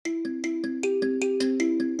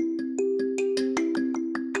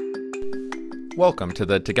Welcome to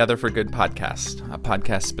the Together for Good podcast, a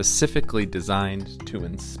podcast specifically designed to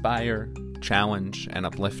inspire, challenge, and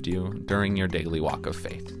uplift you during your daily walk of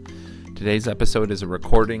faith. Today's episode is a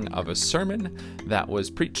recording of a sermon that was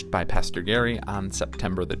preached by Pastor Gary on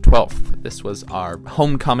September the 12th. This was our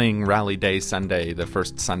homecoming rally day Sunday, the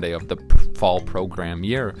first Sunday of the fall program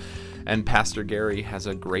year. And Pastor Gary has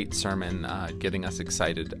a great sermon getting us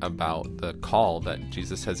excited about the call that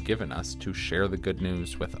Jesus has given us to share the good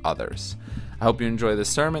news with others. I hope you enjoy this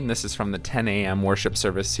sermon. This is from the 10 a.m. worship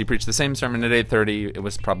service. He preached the same sermon at 8:30. It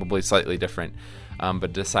was probably slightly different,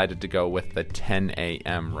 but decided to go with the 10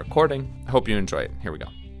 a.m. recording. I hope you enjoy it. Here we go.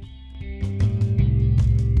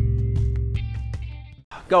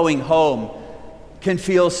 Going home can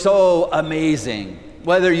feel so amazing.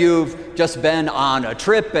 Whether you've just been on a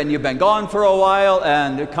trip and you've been gone for a while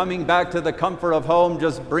and coming back to the comfort of home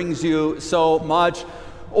just brings you so much,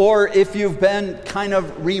 or if you've been kind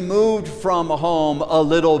of removed from home a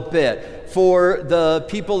little bit. For the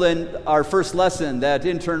people in our first lesson that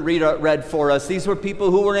intern Rita read for us, these were people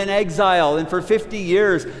who were in exile, and for 50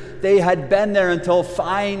 years they had been there until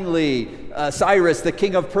finally Cyrus, the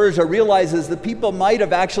king of Persia, realizes the people might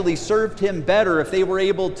have actually served him better if they were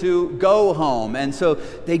able to go home. And so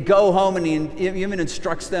they go home, and he even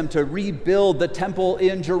instructs them to rebuild the temple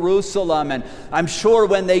in Jerusalem. And I'm sure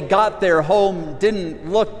when they got there, home didn't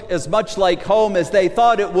look as much like home as they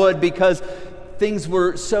thought it would, because things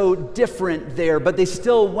were so different there, but they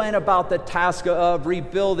still went about the task of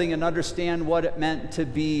rebuilding and understand what it meant to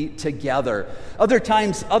be together. Other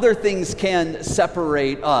times, other things can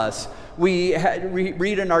separate us. We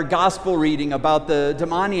read in our gospel reading about the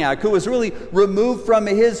demoniac who was really removed from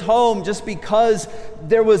his home just because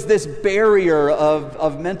there was this barrier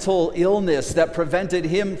of mental illness that prevented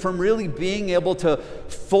him from really being able to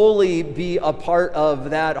fully be a part of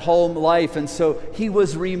that home life. And so he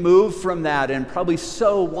was removed from that and probably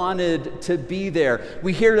so wanted to be there.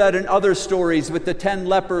 We hear that in other stories with the 10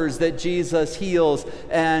 lepers that Jesus heals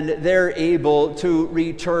and they're able to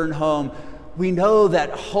return home. We know that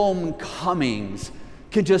homecomings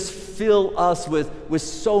can just fill us with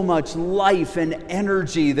so much life and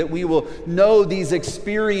energy that we will know these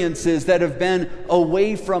experiences that have been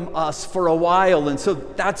away from us for a while. And so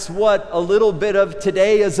that's what a little bit of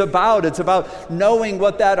today is about. It's about knowing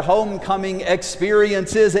what that homecoming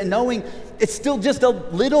experience is and knowing it's still just a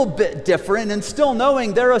little bit different, and still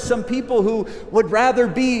knowing there are some people who would rather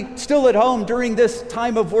be still at home during this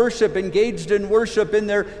time of worship, engaged in worship in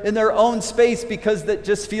their own space, because that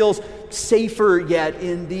just feels safer yet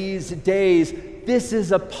in these days. This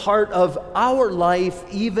is a part of our life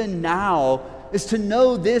even now, is to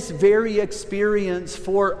know this very experience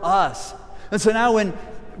for us. And so now when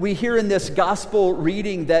we hear in this gospel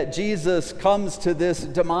reading that Jesus comes to this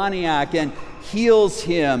demoniac and heals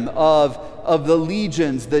him of the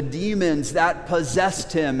legions, the demons that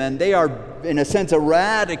possessed him, and they are, in a sense,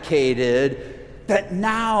 eradicated, that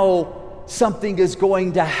now something is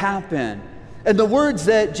going to happen. And the words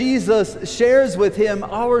that Jesus shares with him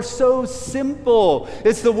are so simple.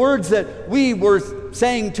 It's the words that we were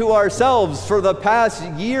saying to ourselves for the past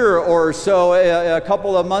year or so, a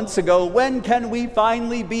couple of months ago. When can we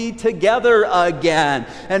finally be together again?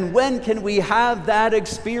 And when can we have that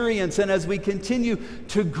experience? And as we continue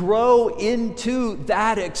to grow into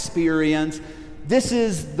that experience, this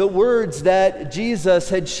is the words that Jesus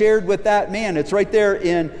had shared with that man. It's right there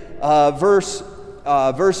in verse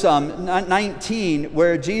 19,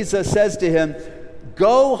 where Jesus says to him,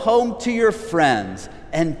 "Go home to your friends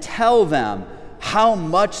and tell them how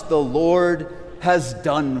much the Lord has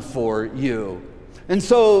done for you." And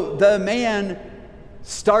so the man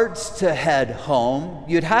starts to head home.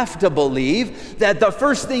 You'd have to believe that the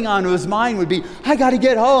first thing on his mind would be, I got to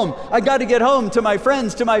get home. I got to get home to my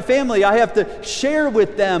friends, to my family. I have to share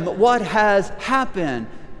with them what has happened.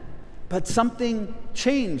 But something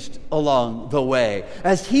changed along the way.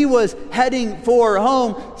 As he was heading for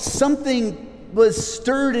home, something was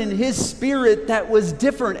stirred in his spirit that was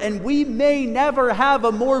different. And we may never have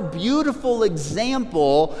a more beautiful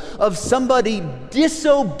example of somebody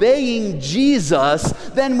disobeying Jesus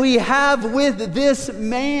than we have with this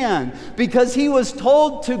man, because he was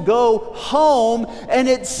told to go home, and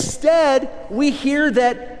instead we hear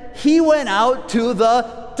that he went out to the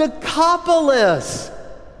Decapolis.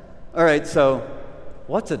 All right, so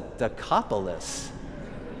what's a Decapolis?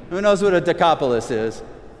 Who knows what a Decapolis is?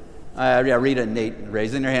 Rita and Nate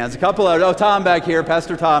raising their hands. A couple of, Tom back here,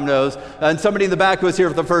 Pastor Tom knows, and somebody in the back who was here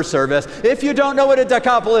for the first service. If you don't know what a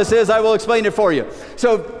Decapolis is, I will explain it for you.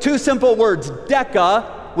 So, two simple words: Deca,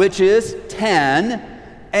 which is 10,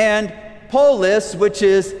 and polis, which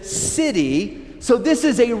is city. So this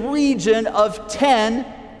is a region of 10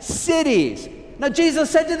 cities. Now Jesus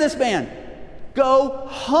said to this man, go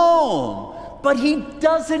home. But he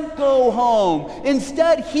doesn't go home.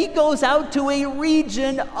 Instead, he goes out to a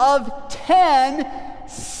region of 10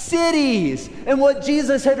 cities. And what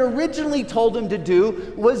Jesus had originally told him to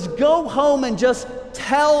do was go home and just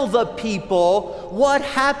tell the people what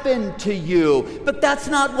happened to you. But that's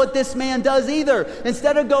not what this man does either.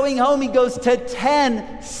 Instead of going home, he goes to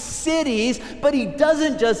 10 cities, but he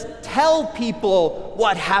doesn't just tell people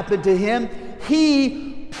what happened to him.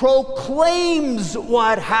 He proclaims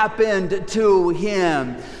what happened to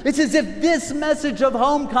him. It's as if this message of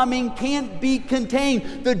homecoming can't be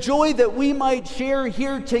contained. The joy that we might share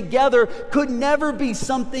here together could never be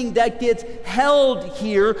something that gets held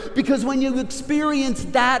here, because when you experience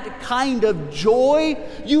that kind of joy,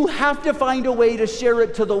 you have to find a way to share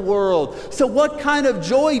it to the world. So what kind of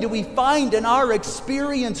joy do we find in our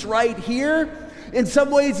experience right here? In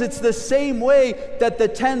some ways, it's the same way that the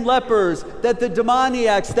 10 lepers, that the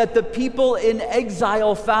demoniacs, that the people in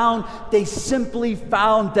exile found. They simply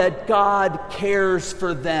found that God cares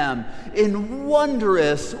for them in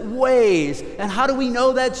wondrous ways. And how do we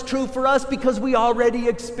know that's true for us? Because we already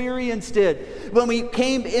experienced it. When we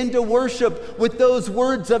came into worship with those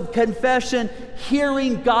words of confession,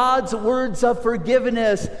 hearing God's words of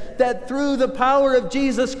forgiveness, that through the power of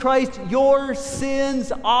Jesus Christ, your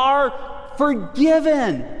sins are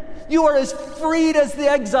forgiven. You are as freed as the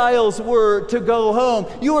exiles were to go home.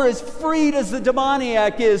 You are as freed as the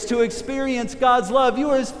demoniac is to experience God's love. You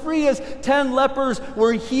are as free as 10 lepers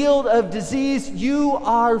were healed of disease. You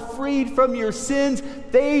are freed from your sins.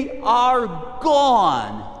 They are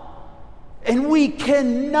gone. And we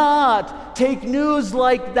cannot take news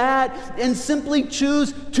like that and simply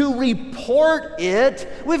choose to report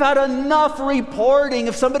it. We've had enough reporting.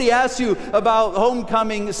 If somebody asks you about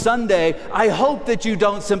Homecoming Sunday, I hope that you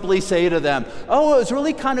don't simply say to them, oh, it was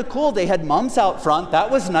really kind of cool. They had mums out front. That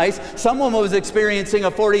was nice. Someone was experiencing a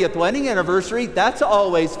 40th wedding anniversary. That's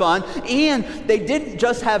always fun. And they didn't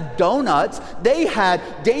just have donuts. They had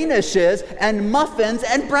danishes and muffins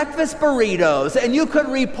and breakfast burritos. And you could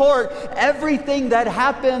report everything that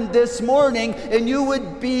happened this morning, and you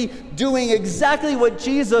would be doing exactly what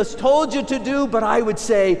Jesus told you to do. But I would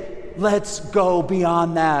say, let's go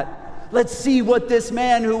beyond that. Let's see what this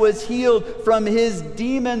man who was healed from his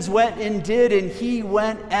demons went and did. And he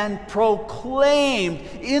went and proclaimed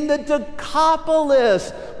in the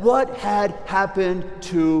Decapolis what had happened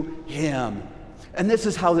to him. And this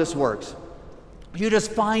is how this works. You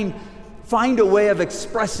just find a way of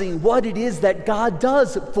expressing what it is that God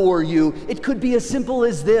does for you. It could be as simple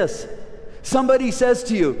as this. Somebody says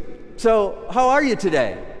to you, so how are you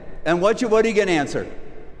today? And what are you going to answer?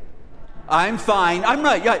 I'm fine. I'm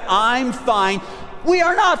right. Yeah, I'm fine. We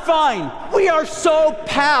are not fine. We are so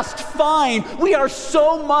past fine. We are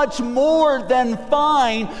so much more than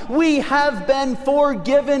fine. We have been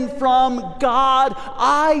forgiven from God.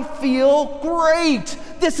 I feel great.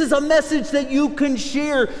 This is a message that you can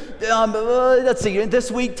share. Let's see,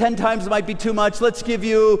 this week 10 times might be too much. Let's give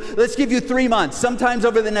you 3 months. Sometimes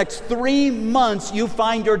over the next 3 months, you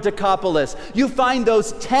find your Decapolis. You find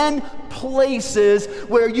those 10 places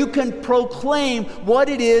where you can proclaim what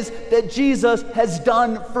it is that Jesus has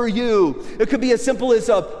done for you. It could be as simple as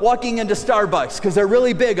walking into Starbucks, because they're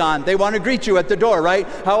really big on, they want to greet you at the door, right?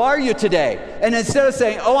 How are you today? And instead of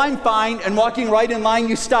saying, oh, I'm fine, and walking right in line,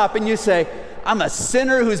 you stop and you say, I'm a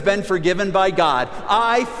sinner who's been forgiven by God.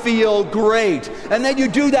 I feel great. And then you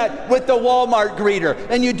do that with the Walmart greeter.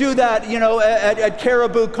 And you do that, at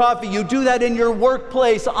Caribou Coffee. You do that in your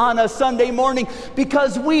workplace on a Sunday morning,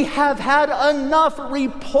 because we have had enough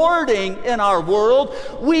reporting in our world.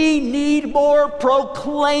 We need more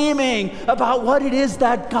proclaiming about what it is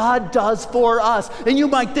that God does for us. And you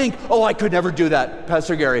might think, oh, I could never do that,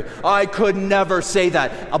 Pastor Gary. I could never say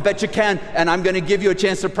that. I'll bet you can. And I'm going to give you a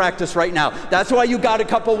chance to practice right now. That's why you got a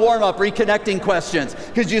couple warm-up, reconnecting questions,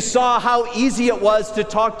 because you saw how easy it was to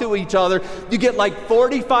talk to each other. You get like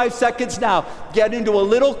 45 seconds now. Get into a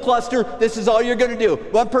little cluster. This is all you're going to do.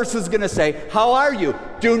 One person's going to say, how are you?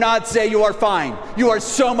 Do not say you are fine. You are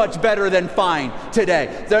so much better than fine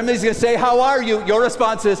today. Somebody's going to say, how are you? Your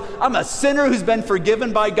response is, I'm a sinner who's been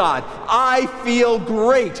forgiven by God. I feel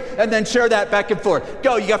great. And then share that back and forth.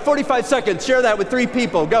 Go. You got 45 seconds. Share that with 3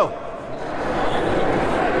 people. Go.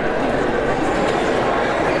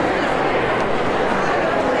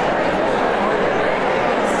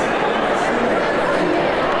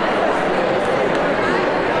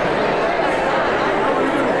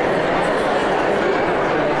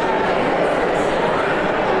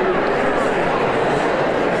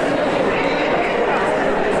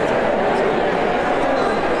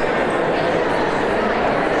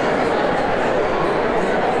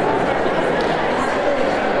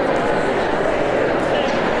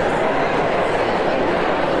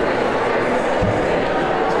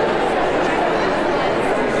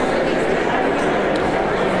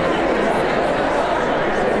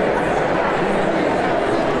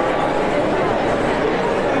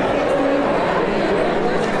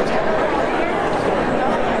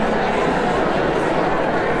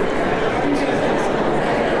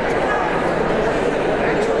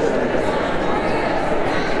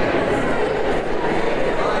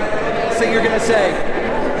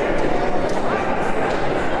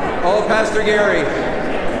 Pastor Gary.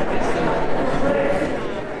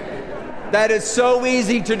 That is so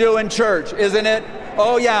easy to do in church, isn't it?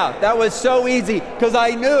 Oh yeah, that was so easy because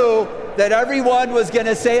I knew that everyone was going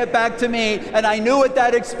to say it back to me, and I knew what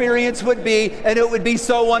that experience would be, and it would be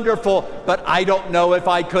so wonderful. But I don't know if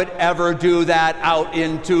I could ever do that out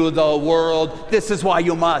into the world. This is why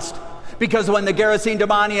you must. Because when the Gerasene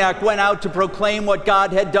demoniac went out to proclaim what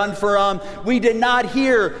God had done for him, we did not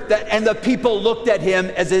hear that, and the people looked at him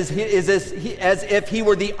as if he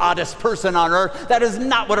were the oddest person on earth. That is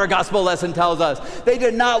not what our gospel lesson tells us. They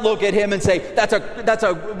did not look at him and say, that's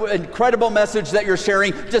a incredible message that you're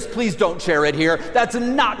sharing, just please don't share it here. That's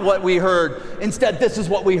not what we heard. Instead, this is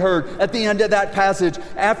what we heard at the end of that passage.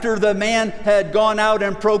 After the man had gone out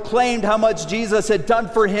and proclaimed how much Jesus had done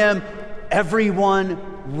for him, everyone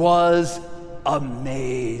was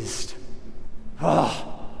amazed.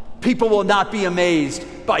 Oh, people will not be amazed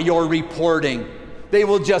by your reporting. They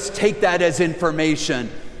will just take that as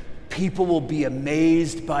information. People will be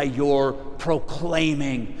amazed by your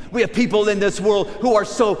proclaiming. We have people in this world who are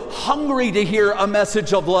so hungry to hear a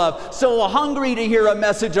message of love, so hungry to hear a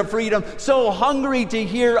message of freedom, so hungry to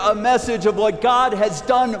hear a message of what God has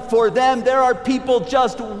done for them. There are people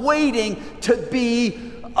just waiting to be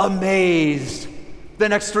amazed. The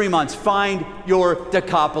next 3 months, find your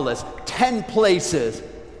Decapolis. 10 places.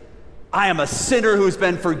 I am a sinner who's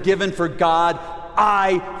been forgiven for God.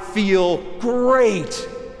 I feel great.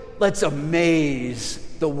 Let's amaze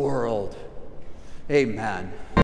the world. Amen.